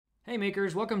Hey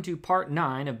makers, welcome to part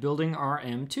 9 of building our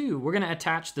M2. We're going to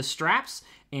attach the straps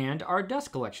and our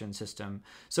dust collection system.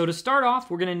 So to start off,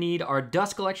 we're going to need our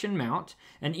dust collection mount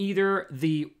and either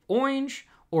the orange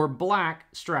or black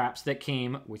straps that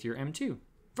came with your M2.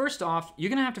 First off, you're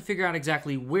going to have to figure out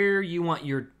exactly where you want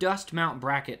your dust mount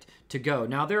bracket to go.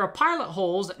 Now there are pilot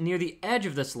holes near the edge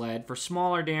of the sled for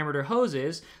smaller diameter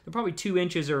hoses. They're probably 2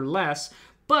 inches or less.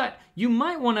 But you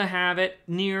might want to have it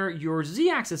near your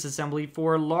Z-axis assembly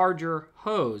for a larger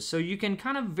hose. So you can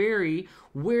kind of vary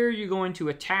where you're going to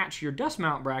attach your dust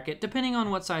mount bracket depending on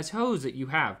what size hose that you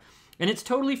have. And it's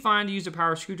totally fine to use a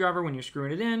power screwdriver when you're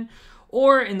screwing it in,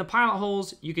 or in the pilot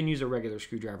holes, you can use a regular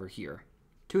screwdriver here.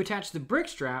 To attach the brick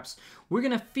straps, we're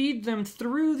going to feed them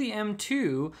through the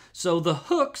M2 so the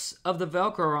hooks of the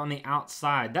Velcro are on the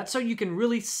outside. That's so you can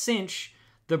really cinch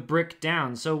the brick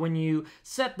down. So when you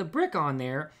set the brick on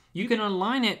there, you can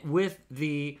align it with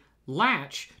the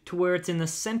latch to where it's in the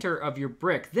center of your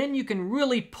brick. Then you can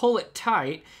really pull it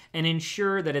tight and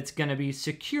ensure that it's going to be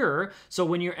secure. So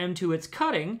when your M2 is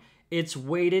cutting, it's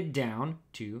weighted down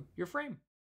to your frame.